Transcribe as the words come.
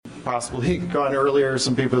possibly gone earlier.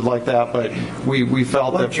 Some people would like that, but we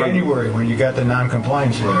felt that January when you got the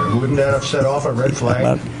non-compliance letter, wouldn't that have set off a red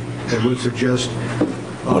flag that would suggest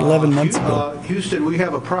 11 months ago? Houston, we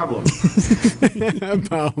have a problem.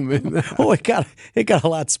 Oh, it got a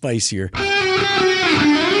lot spicier.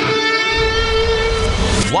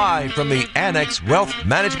 Live from the Annex Wealth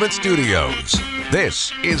Management Studios,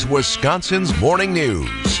 this is Wisconsin's Morning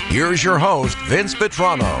News. Here's your host, Vince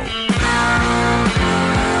Petrano.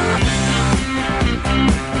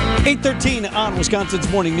 8:13 on Wisconsin's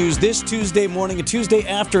Morning News this Tuesday morning, a Tuesday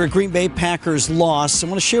after a Green Bay Packers loss. I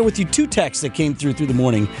want to share with you two texts that came through the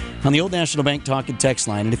morning on the Old National Bank talk and text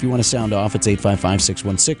line. And if you want to sound off, it's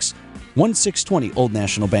 855-616-1620. Old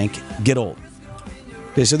National Bank, get old.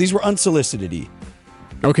 Okay, so these were unsolicited.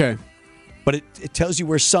 Okay. But it tells you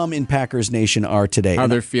where some in Packers Nation are today. How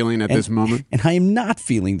they're feeling at this moment. And I am not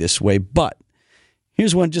feeling this way, but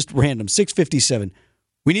here's one just random, 657.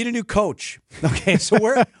 We need a new coach. Okay, so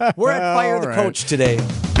we're at Fire the Coach today.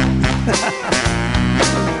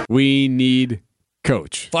 We need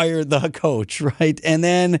coach. Fire the coach, right? And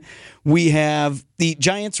then we have the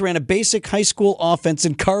Giants ran a basic high school offense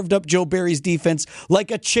and carved up Joe Barry's defense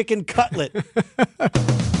like a chicken cutlet.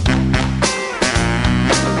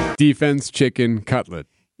 Defense, chicken, cutlet.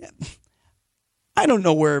 I don't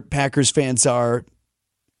know where Packers fans are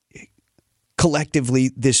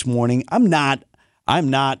collectively this morning. I'm not,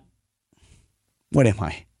 what am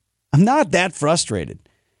I? I'm not that frustrated.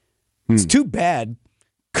 It's too bad.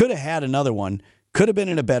 Could have had another one. Could have been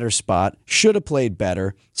in a better spot. Should have played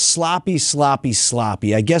better. Sloppy.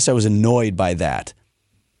 I guess I was annoyed by that.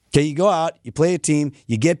 Okay, you go out, you play a team,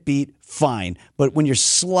 you get beat, fine. But when you're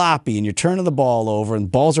sloppy and you're turning the ball over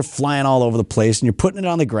and balls are flying all over the place and you're putting it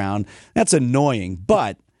on the ground, that's annoying.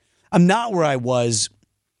 But I'm not where I was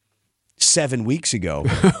 7 weeks ago.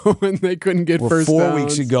 When they couldn't get first downs. 4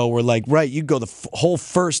 weeks ago, we're like, right, you go the whole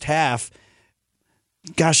first half.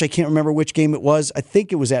 Gosh, I can't remember which game it was. I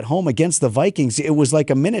think it was at home against the Vikings. It was like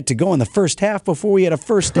a minute to go in the first half before we had a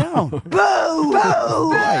first down. Boo!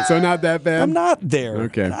 Right. So not that bad? I'm not there.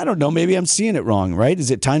 Okay. And I don't know. Maybe I'm seeing it wrong, right? Is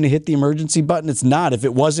it time to hit the emergency button? It's not. If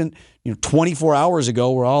it wasn't 24 hours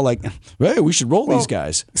ago, we're all like, hey, we should roll these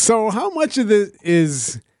guys. So how much of this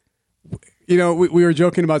is... we were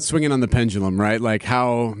joking about swinging on the pendulum, right? Like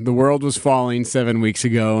how the world was falling 7 weeks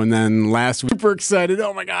ago, and then last week, super excited,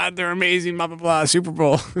 oh my God, they're amazing, blah, blah, blah, Super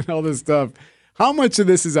Bowl, and all this stuff. How much of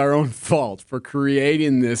this is our own fault for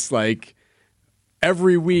creating this, like,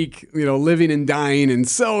 every week, living and dying and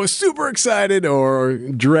so super excited or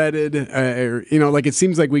dreaded? Like it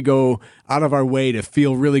seems like we go out of our way to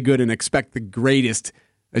feel really good and expect the greatest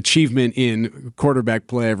achievement in quarterback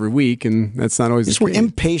play every week, and that's not always the case. We're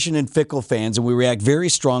impatient and fickle fans, and we react very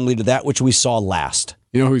strongly to that which we saw last.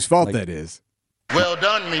 You know whose fault that is? Well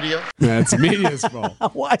done, media. That's media's fault.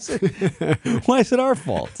 Why is it our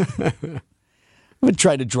fault? I haven't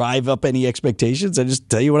tried to drive up any expectations. I just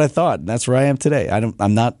tell you what I thought, and that's where I am today.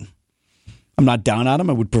 I'm not down on them.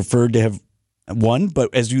 I would prefer to have won,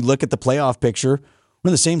 but as you look at the playoff picture, we're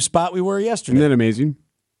in the same spot we were yesterday. Isn't that amazing?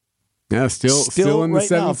 Yeah, still in the right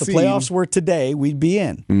seventh now, if the seed. playoffs were today, we'd be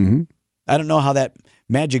in. Mm-hmm. I don't know how that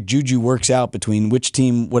magic juju works out between which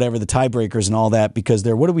team, whatever the tiebreakers and all that, because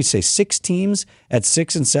there, what do we say, 6 teams at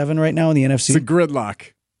 6 and 7 right now in the NFC? It's a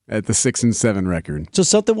gridlock at the 6 and 7 record. So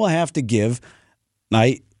something we'll have to give.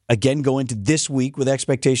 I again go into this week with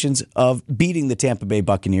expectations of beating the Tampa Bay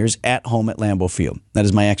Buccaneers at home at Lambeau Field. That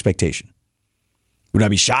is my expectation. Would I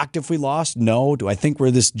be shocked if we lost? No. Do I think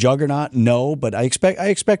we're this juggernaut? No. But I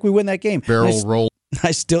expect we win that game. Barrel roll.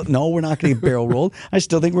 No, we're not going to get barrel rolled. I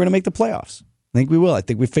still think we're going to make the playoffs. I think we will. I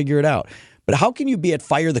think we figure it out. But how can you be at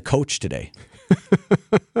Fire the Coach today?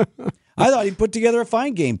 I thought he put together a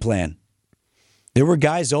fine game plan. There were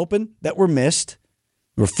guys open that were missed.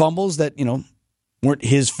 There were fumbles that, weren't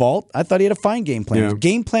his fault. I thought he had a fine game plan. Yeah.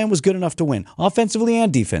 Game plan was good enough to win, offensively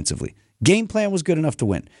and defensively. Game plan was good enough to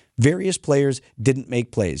win. Various players didn't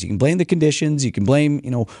make plays. You can blame the conditions. You can blame,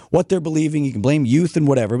 what they're believing. You can blame youth and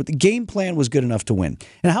whatever. But the game plan was good enough to win.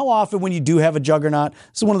 And how often when you do have a juggernaut,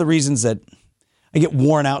 this is one of the reasons that I get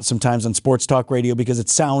worn out sometimes on sports talk radio because it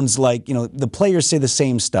sounds like, the players say the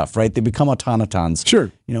same stuff, right? They become automatons.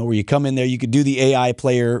 Sure. Where you come in there, you could do the AI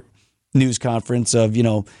player news conference of,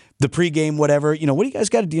 the pregame, whatever. What do you guys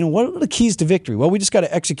got to do? What are the keys to victory? Well, we just got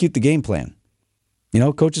to execute the game plan.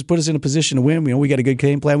 Coaches put us in a position to win. We got a good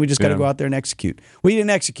game plan. We just got to go out there and execute. We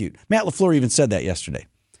didn't execute. Matt LaFleur even said that yesterday.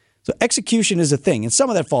 So execution is a thing, and some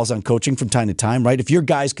of that falls on coaching from time to time, right? If your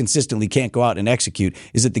guys consistently can't go out and execute,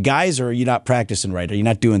 is it the guys or are you not practicing right? Are you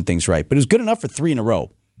not doing things right? But it was good enough for 3 in a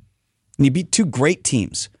row. And you beat 2 great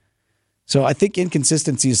teams. So I think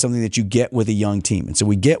inconsistency is something that you get with a young team. And so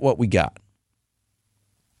we get what we got.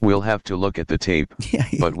 We'll have to look at the tape,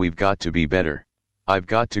 but we've got to be better. I've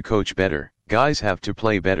got to coach better. Guys have to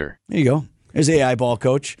play better. There you go. There's AI ball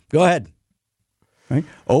coach. Go ahead. Right?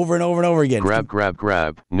 Over and over and over again.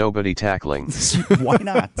 Grab. Nobody tackling. Why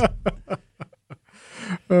not?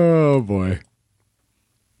 Oh, boy.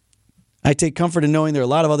 I take comfort in knowing there are a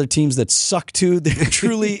lot of other teams that suck too. There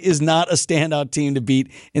truly is not a standout team to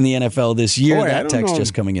beat in the NFL this year. Boy, that text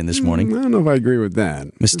just coming in this morning. I don't know if I agree with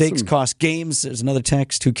that. Mistakes cost games. There's another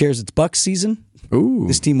text. Who cares? It's Bucs season. Ooh.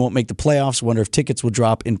 This team won't make the playoffs. Wonder if tickets will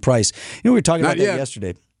drop in price. We were talking about that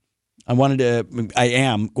yesterday. I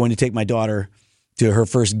am going to take my daughter to her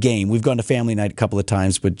first game. We've gone to family night a couple of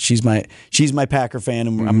times, but she's my Packer fan,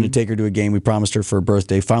 and I'm going to take her to a game. We promised her for her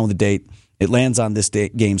birthday. Found the date. It lands on this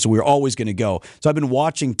game, so we're always going to go. So I've been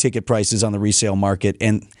watching ticket prices on the resale market,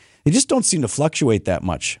 and they just don't seem to fluctuate that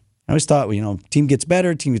much. I always thought, team gets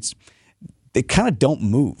better, they kind of don't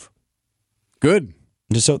move. Good.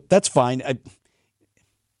 So that's fine.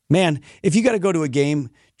 Man, if you got to go to a game,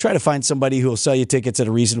 try to find somebody who will sell you tickets at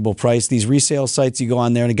a reasonable price. These resale sites, you go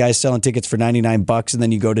on there and a guy's selling tickets for $99, and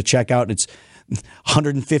then you go to checkout and it's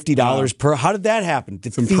 $150 per. How did that happen?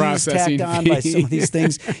 Did some fees processing tacked on by some of these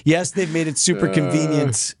things? Yes, they've made it super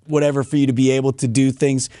convenient, whatever, for you to be able to do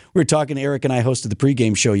things. We were talking, Eric and I hosted the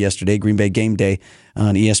pregame show yesterday, Green Bay Game Day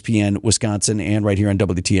on ESPN Wisconsin and right here on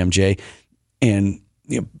WTMJ. And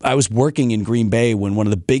I was working in Green Bay when one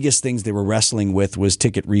of the biggest things they were wrestling with was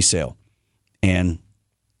ticket resale. And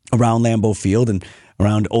around Lambeau Field and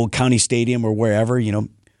around Old County Stadium or wherever,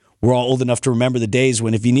 we're all old enough to remember the days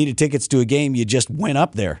when if you needed tickets to a game, you just went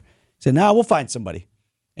up there. Said, we'll find somebody.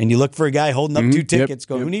 And you look for a guy holding up 2 tickets,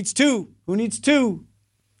 going, Who needs 2? Who needs 2?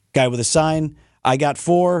 Guy with a sign, I got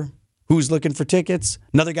 4. Who's looking for tickets?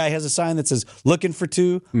 Another guy has a sign that says, looking for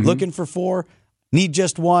 2, looking for 4, need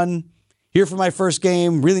just 1. Here for my first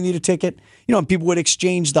game, really need a ticket. And people would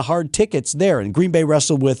exchange the hard tickets there. And Green Bay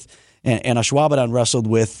wrestled with, and Ashwaubenon wrestled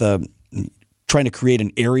with trying to create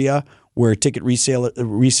an area where ticket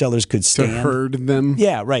resellers could stand. To herd them?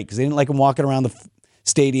 Yeah, right, because they didn't like them walking around the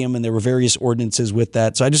stadium, and there were various ordinances with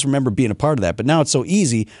that. So I just remember being a part of that. But now it's so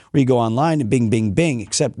easy where you go online and bing, bing, bing,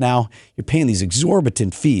 except now you're paying these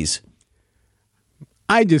exorbitant fees.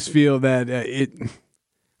 I just feel that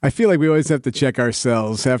I feel like we always have to check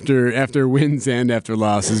ourselves after wins and after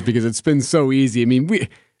losses because it's been so easy. I mean,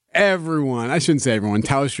 I shouldn't say everyone,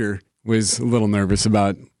 Tauscher was a little nervous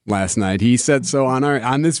about last night. He said so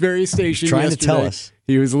on this very station trying yesterday. To tell us.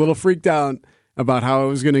 He was a little freaked out about how it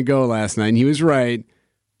was going to go last night, and he was right.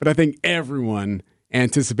 But I think everyone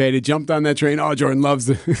anticipated, jumped on that train. Oh, Jordan loves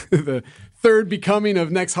the third becoming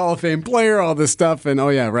of next Hall of Fame player, all this stuff. And, oh,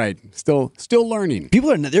 yeah, right. Still learning.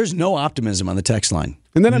 There's no optimism on the text line.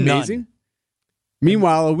 Isn't that amazing? None.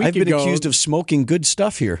 Meanwhile, a week I've been ago, accused of smoking good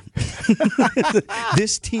stuff here.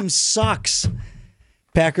 This team sucks.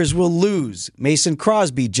 Packers will lose. Mason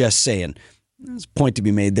Crosby just saying. There's a point to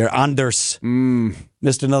be made there. Anders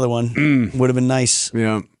missed another one. Would have been nice.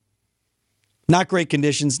 Yeah. Not great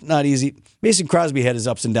conditions. Not easy. Mason Crosby had his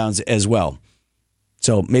ups and downs as well.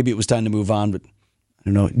 So maybe it was time to move on, but I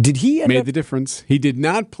don't know. Did he made the difference? He did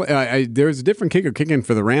not play. There was a different kicker kicking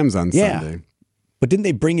for the Rams on Sunday. But didn't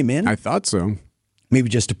they bring him in? I thought so. Maybe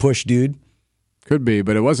just to push, dude. Could be,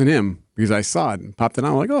 but it wasn't him because I saw it and popped it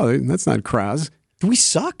on. I'm like, oh, that's not Kraz. Do we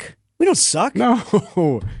suck? We don't suck. No.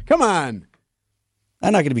 Come on.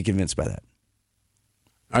 I'm not going to be convinced by that.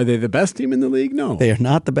 Are they the best team in the league? No. They are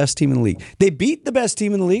not the best team in the league. They beat the best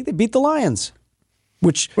team in the league. They beat the Lions,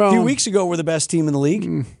 which a few weeks ago were the best team in the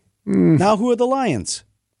league. Now who are the Lions?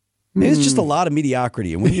 It's just a lot of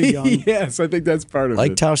mediocrity. And when you're young, yes, I think that's part of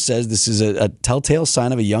like it. Tausch says, this is a telltale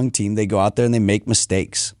sign of a young team. They go out there and they make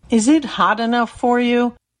mistakes. Is it hot enough for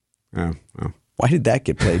you? Oh, well. Why did that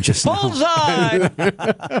get played just now? Bullseye!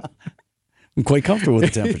 I'm quite comfortable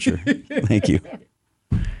with the temperature. Thank you.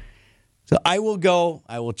 So I will go.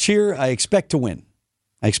 I will cheer. I expect to win.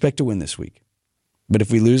 I expect to win this week. But if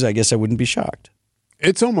we lose, I guess I wouldn't be shocked.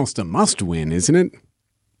 It's almost a must-win, isn't it?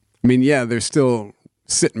 I mean, yeah, they're still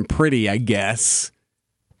sitting pretty, I guess,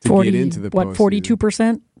 to get into the postseason.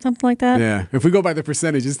 42%? Something like that? Yeah. If we go by the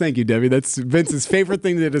percentages, thank you, Debbie. That's Vince's favorite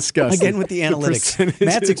thing to discuss. Again, with the analytics.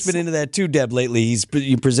 Matzik's been into that too, Deb, lately. He's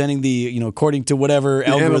presenting the, according to whatever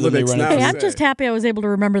algorithm they run. Hey, I'm just happy I was able to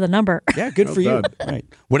remember the number. Yeah, good for you. Right.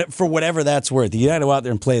 For whatever that's worth. You got to go out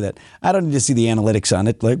there and play that. I don't need to see the analytics on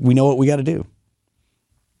it. Like, we know what we got to do.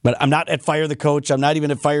 But I'm not at fire the coach. I'm not even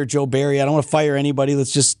at fire Joe Barry. I don't want to fire anybody.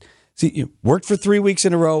 Let's just see. Worked for 3 weeks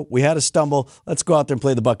in a row. We had a stumble. Let's go out there and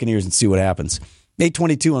play the Buccaneers and see what happens.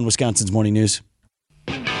 8:22 on Wisconsin's Morning News.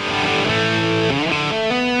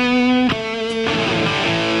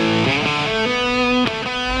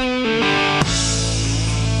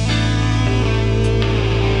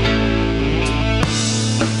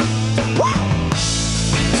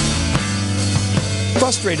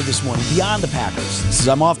 frustrated this morning beyond the Packers. This is,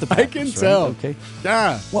 I'm off the Packers. I can right? tell. Okay.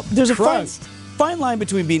 Yeah. Well, there's a Trust. fine line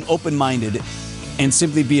between being open-minded and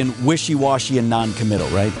simply being wishy-washy and non-committal,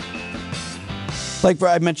 right? Like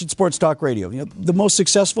I mentioned sports talk radio. The most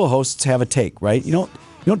successful hosts have a take, right? You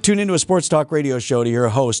don't tune into a sports talk radio show to hear a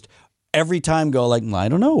host every time go like, I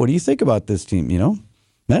don't know. What do you think about this team?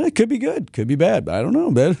 Man, it could be good, could be bad, but I don't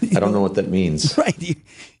know. But, I don't know what that means. Right.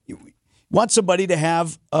 You want somebody to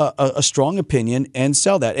have a strong opinion and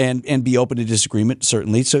sell that and be open to disagreement,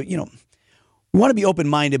 certainly. So, you want to be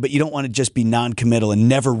open-minded, but you don't want to just be non-committal and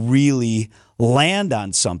never really land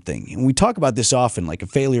on something. And we talk about this often, like a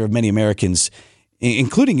failure of many Americans,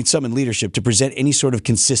 including some in leadership, to present any sort of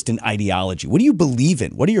consistent ideology. What do you believe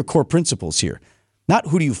in? What are your core principles here? Not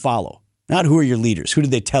who do you follow? Not who are your leaders? Who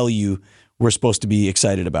did they tell you we're supposed to be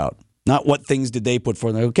excited about? Not what things did they put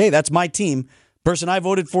forth. Okay, that's my team. Person I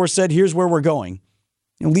voted for said, here's where we're going.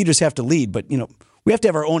 Leaders have to lead, but, we have to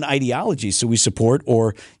have our own ideologies so we support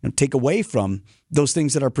or take away from those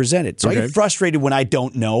things that are presented. So I get frustrated when I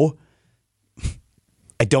don't know.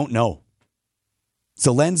 I don't know. It's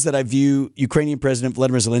the lens that I view Ukrainian President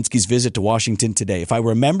Vladimir Zelensky's visit to Washington today. If I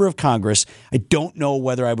were a member of Congress, I don't know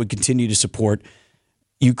whether I would continue to support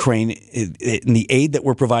Ukraine in the aid that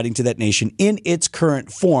we're providing to that nation in its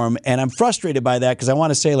current form. And I'm frustrated by that because I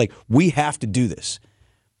want to say, we have to do this.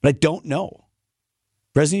 But I don't know.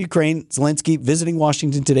 President of Ukraine, Zelensky, visiting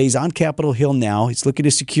Washington today. He's on Capitol Hill now. He's looking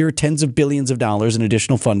to secure tens of billions of dollars in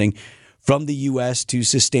additional funding from the U.S. to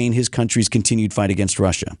sustain his country's continued fight against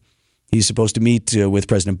Russia. He's supposed to meet with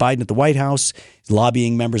President Biden at the White House. He's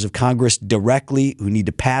lobbying members of Congress directly who need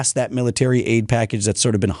to pass that military aid package that's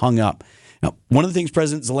sort of been hung up. Now, one of the things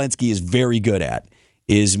President Zelensky is very good at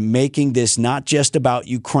is making this not just about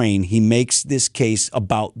Ukraine. He makes this case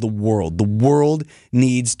about the world. The world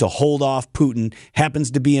needs to hold off Putin.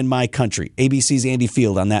 Happens to be in my country. ABC's Andy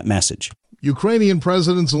Field on that message. Ukrainian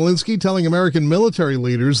President Zelensky telling American military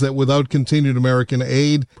leaders that without continued American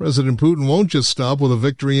aid, President Putin won't just stop with a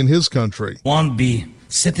victory in his country. Won't be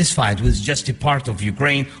satisfied with just a part of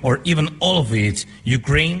Ukraine or even all of it.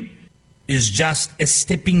 Ukraine is just a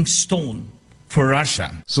stepping stone for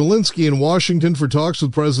Russia. Zelensky in Washington for talks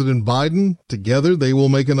with President Biden. Together, they will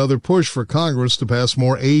make another push for Congress to pass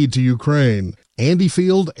more aid to Ukraine. Andy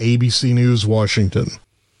Field, ABC News, Washington.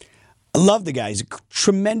 I love the guy. He's a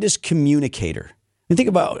tremendous communicator. And think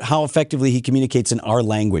about how effectively he communicates in our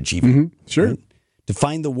language, even. Mm-hmm. Sure. Right? To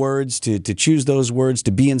find the words, to choose those words,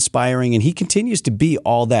 to be inspiring. And he continues to be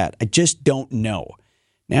all that. I just don't know.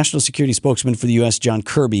 National Security Spokesman for the U.S., John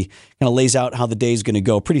Kirby, kind of lays out how the day is going to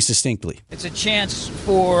go pretty succinctly. It's a chance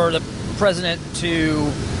for the president to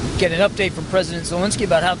get an update from President Zelensky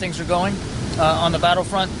about how things are going on the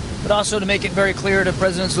battlefront, but also to make it very clear to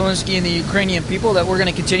President Zelensky and the Ukrainian people that we're going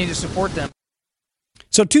to continue to support them.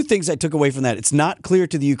 So two things I took away from that. It's not clear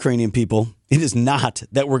to the Ukrainian people. It is not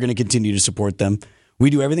that we're going to continue to support them. We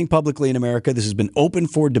do everything publicly in America. This has been open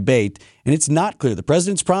for debate, and it's not clear. The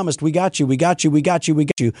president's promised, we got you, we got you, we got you, we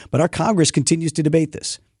got you, but our Congress continues to debate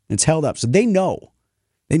this. It's held up. So they know.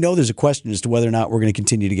 They know there's a question as to whether or not we're going to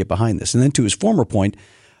continue to get behind this. And then to his former point,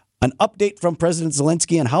 an update from President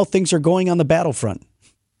Zelensky on how things are going on the battlefront.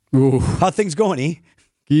 Ooh. How things going, E?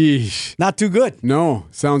 Yeesh. Not too good. No,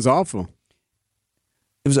 sounds awful.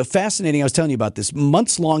 It was a fascinating, I was telling you about this,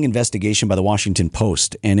 months-long investigation by the Washington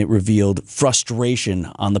Post, and it revealed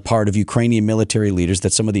frustration on the part of Ukrainian military leaders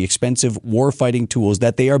that some of the expensive war-fighting tools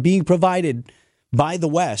that they are being provided by the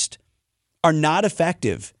West are not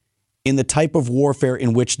effective in the type of warfare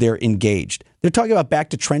in which they're engaged. They're talking about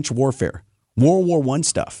back-to-trench warfare, World War I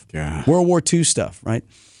stuff, World War II stuff, right?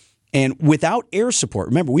 And without air support,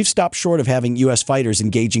 remember, we've stopped short of having U.S. fighters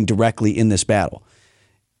engaging directly in this battle.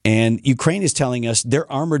 And Ukraine is telling us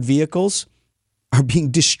their armored vehicles are being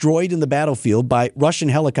destroyed in the battlefield by Russian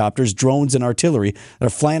helicopters, drones, and artillery that are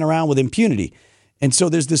flying around with impunity. And so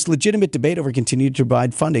there's this legitimate debate over continuing to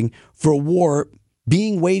provide funding for a war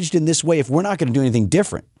being waged in this way if we're not going to do anything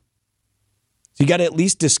different. So you got to at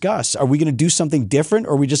least discuss, are we going to do something different,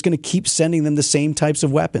 or are we just going to keep sending them the same types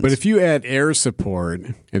of weapons? But if you add air support,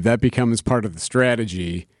 if that becomes part of the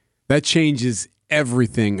strategy, that changes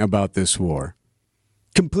everything about this war.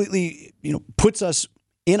 Completely, puts us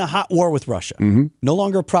in a hot war with Russia. Mm-hmm. No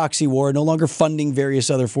longer a proxy war, no longer funding various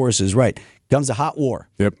other forces. Right. Comes a hot war.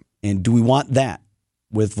 Yep. And do we want that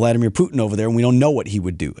with Vladimir Putin over there? And we don't know what he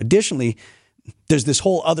would do. Additionally, there's this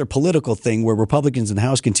whole other political thing where Republicans in the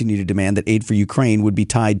House continue to demand that aid for Ukraine would be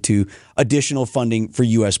tied to additional funding for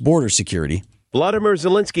U.S. border security. Vladimir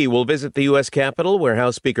Zelensky will visit the U.S. Capitol, where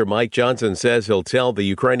House Speaker Mike Johnson says he'll tell the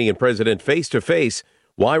Ukrainian president face-to-face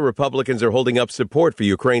why Republicans are holding up support for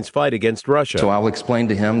Ukraine's fight against Russia. So I'll explain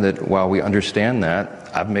to him that while we understand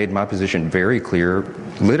that, I've made my position very clear,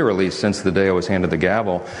 literally since the day I was handed the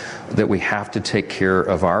gavel, that we have to take care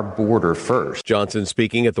of our border first. Johnson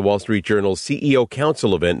speaking at the Wall Street Journal's CEO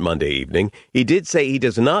Council event Monday evening. He did say he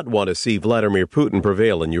does not want to see Vladimir Putin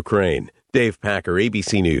prevail in Ukraine. Dave Packer,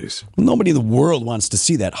 ABC News. Nobody in the world wants to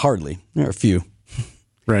see that, hardly. There are a few.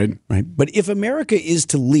 Right. But if America is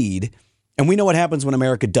to lead, and we know what happens when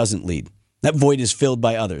America doesn't lead, that void is filled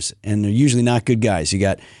by others, and they're usually not good guys. You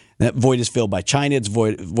got that void is filled by China, its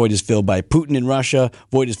void is filled by Putin in Russia,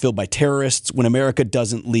 void is filled by terrorists when America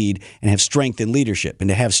doesn't lead and have strength in leadership. And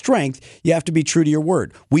to have strength, you have to be true to your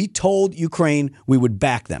word. We told Ukraine we would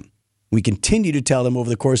back them. We continue to tell them over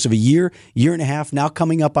the course of a year, year and a half, now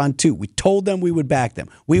coming up on 2. We told them we would back them.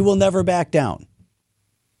 We will never back down.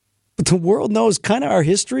 But the world knows kind of our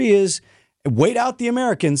history is wait out the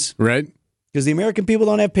Americans. Right. Because the American people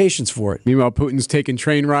don't have patience for it. Meanwhile, Putin's taking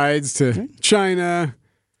train rides to China,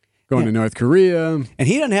 going to North Korea. And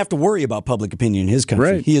he doesn't have to worry about public opinion in his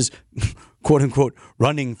country. Right. He is, quote unquote,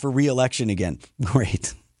 running for re-election again.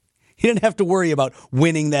 Great. He didn't have to worry about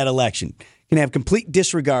winning that election. He can have complete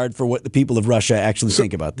disregard for what the people of Russia actually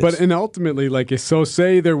think about this. And ultimately,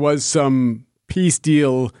 say there was some peace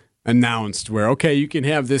deal announced where, okay, you can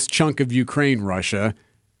have this chunk of Ukraine, Russia.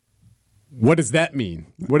 What does that mean?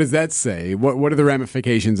 What does that say? What are the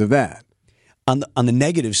ramifications of that? On the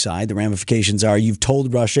negative side, the ramifications are you've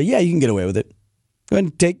told Russia, yeah, you can get away with it. Go ahead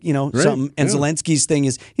and take, something. And Zelensky's thing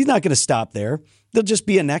is he's not going to stop there. There'll just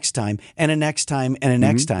be a next time and a next time and a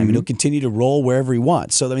next time. And he'll continue to roll wherever he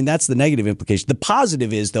wants. So, that's the negative implication. The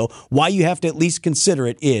positive is, though, why you have to at least consider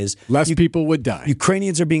it is less people would die.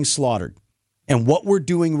 Ukrainians are being slaughtered. And what we're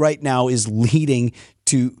doing right now is leading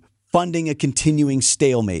to funding a continuing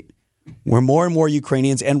stalemate where more and more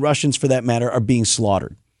Ukrainians and Russians, for that matter, are being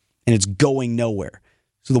slaughtered. And it's going nowhere.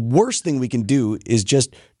 So the worst thing we can do is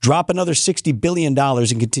just drop another $60 billion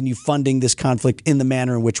and continue funding this conflict in the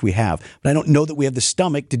manner in which we have. But I don't know that we have the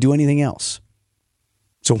stomach to do anything else.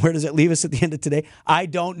 So where does that leave us at the end of today? I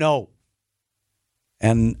don't know.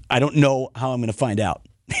 And I don't know how I'm going to find out.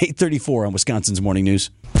 8:34 on Wisconsin's Morning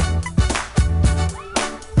News.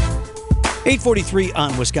 8:43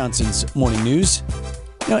 on Wisconsin's Morning News.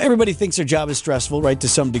 Everybody thinks their job is stressful, right, to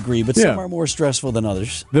some degree, but some are more stressful than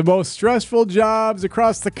others. The most stressful jobs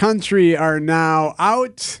across the country are now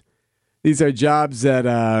out. These are jobs that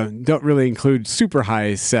don't really include super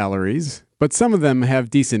high salaries, but some of them have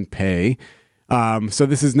decent pay. So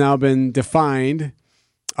this has now been defined.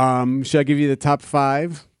 Should I give you the top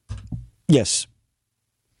 5? Yes.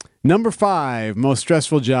 Number 5, most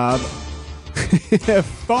stressful job,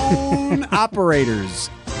 phone operators.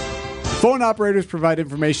 Phone operators provide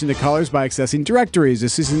information to callers by accessing directories,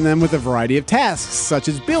 assisting them with a variety of tasks, such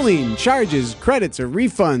as billing, charges, credits, or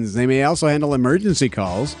refunds. They may also handle emergency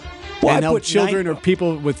calls and help children or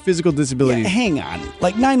people with physical disabilities. Yeah, hang on.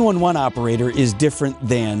 Like 911 operator is different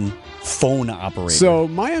than phone operator. So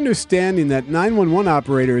my understanding that 911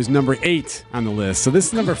 operator is number 8 on the list. So this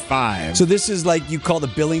is number 5. So this is like you call the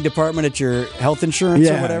billing department at your health insurance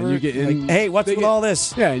or whatever? You get, hey, what's with all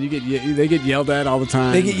this? Yeah, they get yelled at all the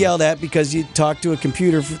time. They get yelled at because you talk to a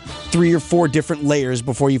computer for 3 or 4 different layers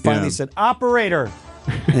before you finally said, operator.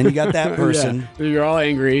 And then you got that person. You're all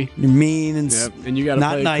angry. You're mean and and you got to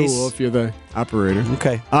play nice. cool if you're the operator.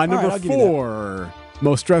 Okay. Number 4,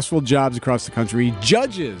 most stressful jobs across the country,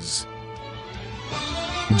 judges.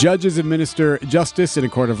 Judges administer justice in a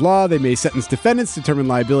court of law. They may sentence defendants, determine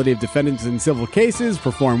liability of defendants in civil cases,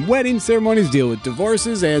 perform wedding ceremonies, deal with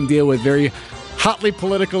divorces, and deal with very hotly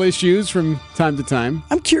political issues from time to time.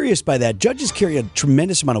 I'm curious by that. Judges carry a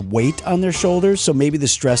tremendous amount of weight on their shoulders, so maybe the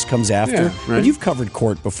stress comes after. Yeah, right. But you've covered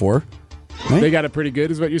court before. Right? They got it pretty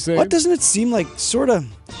good, is what you're saying? What doesn't it seem like sort of,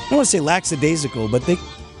 I don't want to say lackadaisical, but they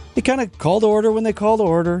kind of call to order when they call to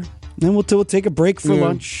order. Then we'll take a break for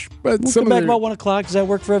lunch. But we'll come back about 1 o'clock. Does that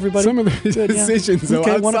work for everybody? Some of the decisions, though,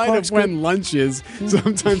 okay, outside of when lunch is,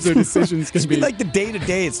 sometimes their decisions can be like the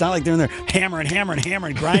day-to-day. It's not like they're in there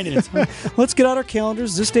hammering, grinding. It's, let's get out our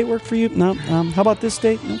calendars. Does this date work for you? No. How about this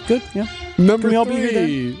date? No, good. Yeah. Number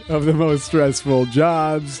 3 of the most stressful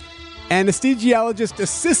jobs, anesthesiologist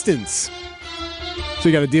assistants. So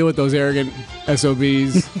you got to deal with those arrogant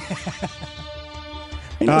SOBs.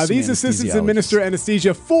 These assistants administer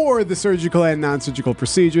anesthesia for the surgical and non-surgical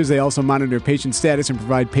procedures. They also monitor patient status and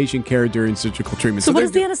provide patient care during surgical treatment. So what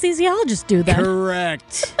does the anesthesiologist do then?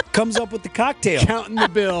 Correct. Comes up with the cocktail. Counting the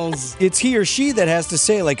bills. It's he or she that has to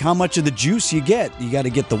say, like, how much of the juice you get. You got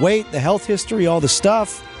to get the weight, the health history, all the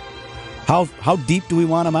stuff. How deep do we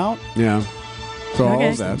want them out? Yeah. So all Okay.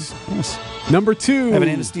 of that. Yes. Number 2. I have an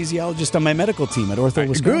anesthesiologist on my medical team at Ortho,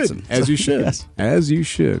 Wisconsin. Good, as you should. Yes. As you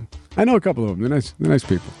should. I know a couple of them. They're nice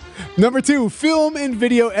people. Number 2, film and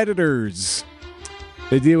video editors.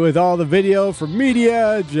 They deal with all the video for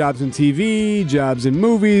media, jobs in TV, jobs in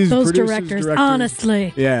movies. Those producers, directors,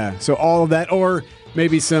 honestly. Yeah, so all of that, or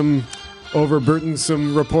maybe some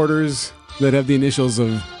overburdensome reporters that have the initials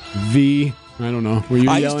of V. I don't know. Were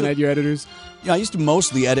you yelling at your editors? Yeah, I used to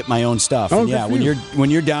mostly edit my own stuff. Oh, And good yeah, for when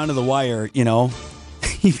you. you're down to the wire,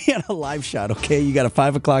 you be on a live shot, okay? You got a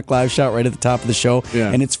 5 o'clock live shot right at the top of the show,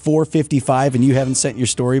 Yeah. and it's 4:55, and you haven't sent your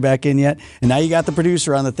story back in yet, and now you got the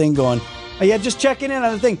producer on the thing going, "Oh yeah, just checking in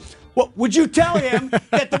on the thing." Well, would you tell him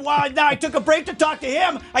that now I took a break to talk to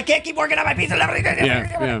him? I can't keep working on my piece of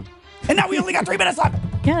Yeah. And now we only got 3 minutes left.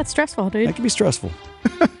 Yeah, it's stressful, dude. That can be stressful.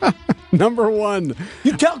 Number 1.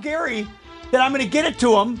 You tell Gary that I'm going to get it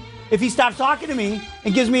to him if he stops talking to me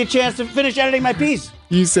and gives me a chance to finish editing my piece.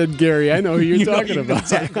 You said Gary. I know who you're talking know about.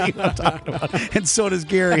 exactly what I'm talking about. And so does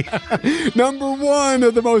Gary. Number 1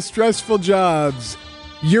 of the most stressful jobs.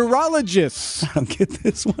 Urologists. I don't get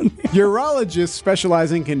this one. Urologists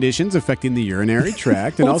specialize in conditions affecting the urinary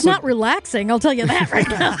tract and Well, it's also not relaxing, I'll tell you that right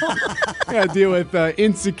now. deal with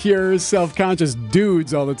insecure, self-conscious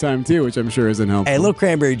dudes all the time too, which I'm sure isn't helpful. Hey, a little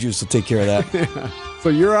cranberry juice will take care of that.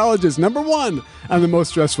 So urologists, number 1 on the most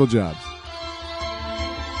stressful jobs.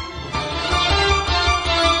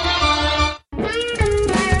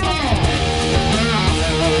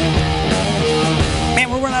 Man,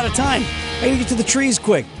 we're running out of time. I gotta get to the trees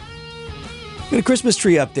quick. Got a Christmas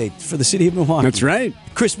tree update for the city of Milwaukee. That's right.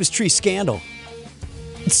 Christmas tree scandal.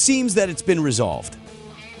 It seems that it's been resolved.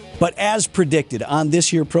 But as predicted on this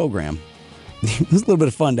here program, it was a little bit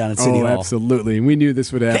of fun down at City Hall. Absolutely. We knew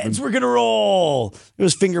this would happen. Heads were going to roll. There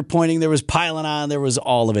was finger pointing. There was piling on. There was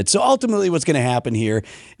all of it. So ultimately what's going to happen here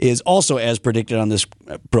is also as predicted on this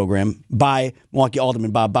program by Milwaukee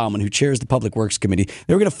Alderman Bob Bauman, who chairs the Public Works Committee.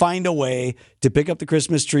 They were going to find a way to pick up the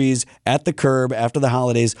Christmas trees at the curb after the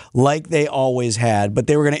holidays like they always had, but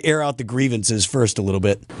they were going to air out the grievances first a little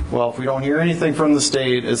bit. Well, if we don't hear anything from the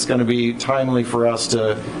state, it's going to be timely for us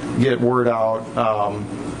to get word out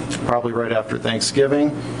probably right after Thanksgiving.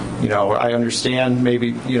 I understand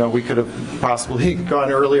maybe, we could have possibly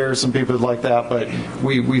gone earlier, some people would like that, but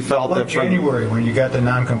we felt Like that January, when you got the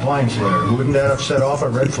non-compliance letter, wouldn't that have set off a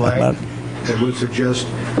red flag that would suggest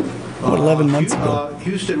 11 months ago.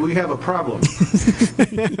 Houston, we have a problem.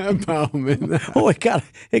 Bauman. Oh, it got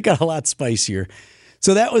a lot spicier.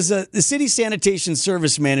 So that was the city sanitation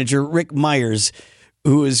service manager, Rick Myers,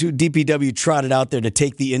 who DPW trotted out there to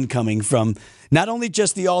take the incoming from not only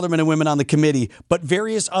just the aldermen and women on the committee, but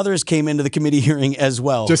various others came into the committee hearing as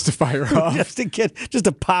well. Just to fire off. just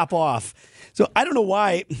to pop off. So I don't know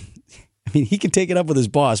why. I mean, he can take it up with his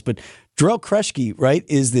boss, but Darrell Kreschke, right,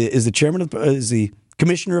 is the chairman is the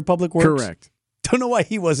commissioner of public works. Correct. Don't know why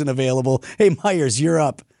he wasn't available. Hey, Myers, you're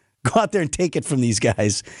up. Go out there and take it from these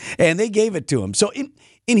guys. And they gave it to him. So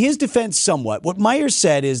in his defense somewhat, what Myers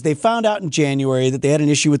said is they found out in January that they had an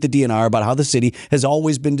issue with the DNR about how the city has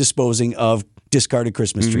always been disposing of discarded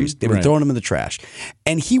Christmas trees. They've been throwing them in the trash.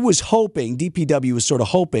 And he was hoping, DPW was sort of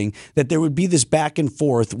hoping, that there would be this back and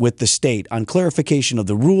forth with the state on clarification of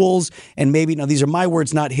the rules. And maybe, now these are my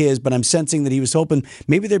words, not his, but I'm sensing that he was hoping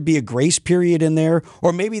maybe there'd be a grace period in there.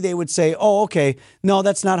 Or maybe they would say, oh, okay, no,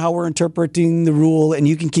 that's not how we're interpreting the rule and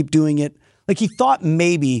you can keep doing it. Like he thought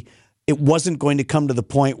maybe it wasn't going to come to the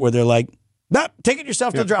point where they're like, nah, take it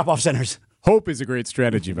yourself to the drop-off centers. Hope is a great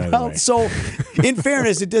strategy, by the way. So, in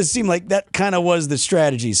fairness, it does seem like that kind of was the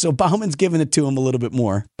strategy. So Bauman's giving it to him a little bit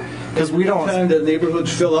more. Because we don't. Time the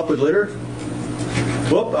neighborhoods fill up with litter,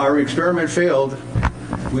 whoop, our experiment failed.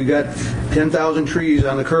 We got 10,000 trees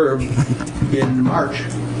on the curb in March.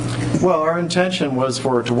 Well, our intention was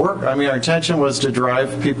for it to work. I mean, our intention was to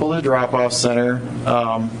drive people to drop-off center.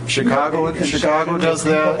 Chicago does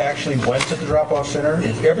People that. actually went to the drop-off center.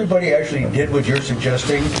 If everybody actually did what you're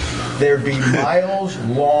suggesting, there'd be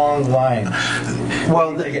miles-long lines.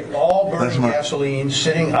 Well, they get all burning gasoline,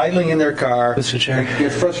 idling in their car. Mr. Chair. They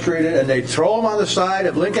get frustrated, and they throw them on the side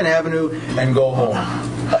of Lincoln Avenue and go home.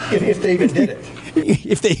 If they even did it.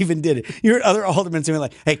 If they even did it. You heard other aldermen saying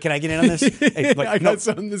like, hey, can I get in on this? Hey, like, I got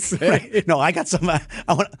something to say. Right. No, I got something.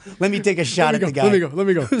 Let me take a shot at the guy. Let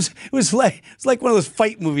me go. It was like one of those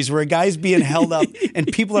fight movies where a guy's being held up and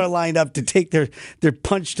people are lined up to take their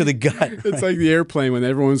punch to the gut. It's like the airplane when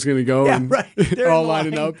everyone's going to go and They're all in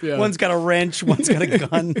lining line. up. Yeah. One's got a wrench, one's got a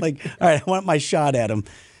gun. Like, all right, I want my shot at him.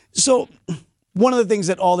 So one of the things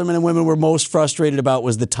that aldermen and women were most frustrated about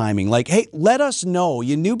was the timing. Like, hey, let us know.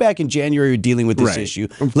 You knew back in January you were dealing with this issue.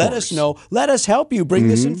 Let us know. Let us help you. Bring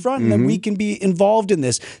this in front, and then we can be involved in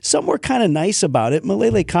this. Some were kind of nice about it.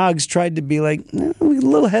 Malele Coggs tried to be like, a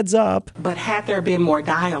little heads up. But had there been more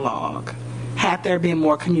dialogue, had there been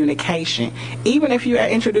more communication, even if you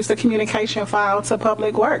had introduced a communication file to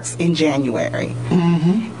Public Works in January,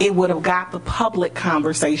 it would have got the public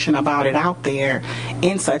conversation about it out there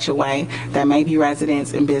in such a way that maybe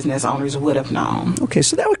residents and business owners would have known. Okay,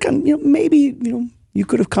 so that would come, maybe, you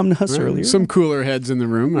could have come to us earlier. Some cooler heads in the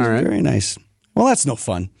room. All right. Very nice. Well, that's no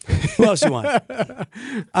fun. Who else you want?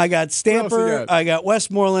 I got Stamper, I got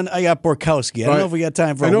Westmoreland, I got Borkowski. I don't know if we got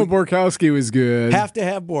time for. I know Borkowski was good. Have to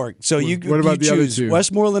have Bork. So what about the other two?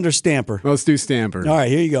 Westmoreland or Stamper? Let's do Stamper. All right,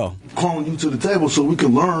 here you go. Calling you to the table so we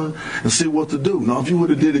can learn and see what to do. Now, if you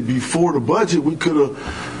would have did it before the budget, we could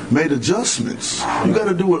have made adjustments. You got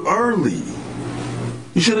to do it early.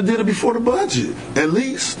 You should have did it before the budget, at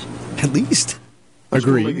least. At least.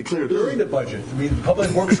 Agreed. Make it clear. During the budget. I mean,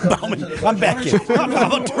 Public Works comes into the budget. I'm back in. I'm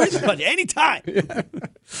about during the budget. Anytime.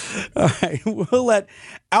 All right. We'll let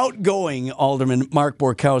outgoing Alderman Mark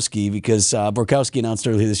Borkowski, because Borkowski announced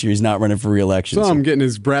earlier this year he's not running for re-election. So I'm getting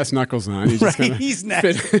his brass knuckles on. He's just right. He's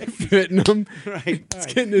next. Fitting them. Right. He's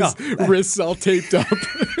getting his wrists all taped up.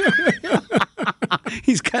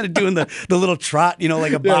 He's kind of doing the little trot,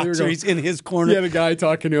 like a boxer. He's in his corner. Yeah, the guy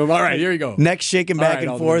talking to him. All right, here you go. Neck shaking back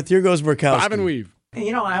and forth. Here goes Borkowski. Bob and weave.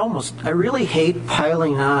 I really hate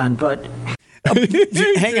piling on, but...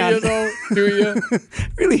 Hang on. Do you?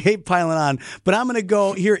 Really hate piling on, but I'm going to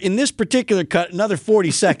go here in this particular cut another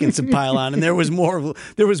 40 seconds to pile on, and there was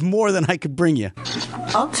more than I could bring you.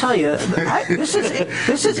 I'll tell you, this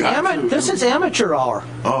is amateur hour.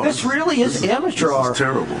 Oh, this really is amateur hour. This is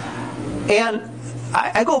terrible. And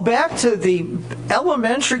I go back to the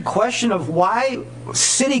elementary question of why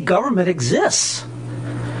city government exists.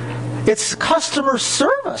 It's customer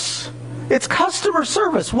service. It's customer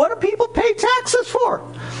service. What do people pay taxes for?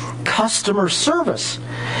 Customer service.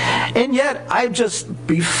 And yet, I'm just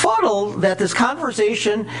befuddled that this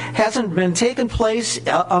conversation hasn't been taking place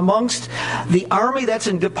amongst the Army that's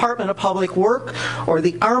in Department of Public Work, or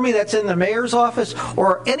the Army that's in the mayor's office,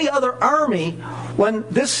 or any other Army, when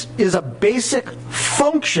this is a basic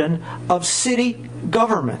function of city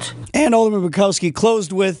government. And Alderman Borkowski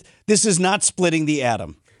closed with, this is not splitting the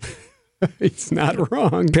atom. It's not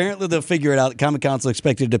wrong. Apparently, they'll figure it out. The Common Council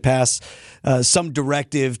expected to pass some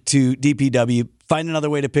directive to DPW, find another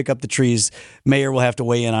way to pick up the trees. Mayor will have to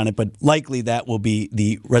weigh in on it, but likely that will be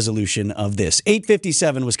the resolution of this.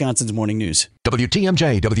 8:57, Wisconsin's Morning News.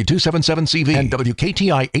 WTMJ, W277CV, and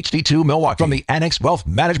WKTI HD2 Milwaukee. From the Annex Wealth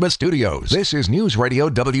Management Studios, this is News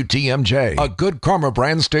Radio WTMJ, a Good Karma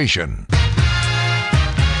brand station.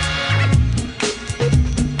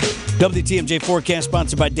 WTMJ forecast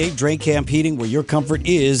sponsored by Dave Drakamp Heating, where your comfort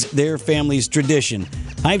is their family's tradition.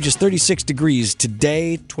 High of just 36 degrees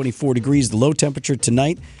today, 24 degrees the low temperature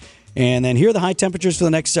tonight. And then here are the high temperatures for the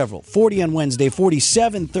next several. 40 on Wednesday,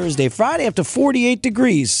 47 Thursday, Friday up to 48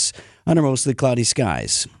 degrees under mostly cloudy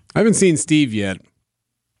skies. I haven't seen Steve yet.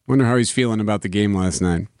 Wonder how he's feeling about the game last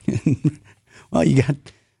night. Well, you got...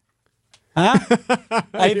 Huh?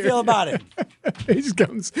 How you feel about it? He just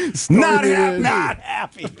comes not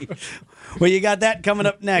happy. Well, you got that coming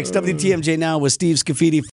up next. WTMJ Now with Steve Scafidi.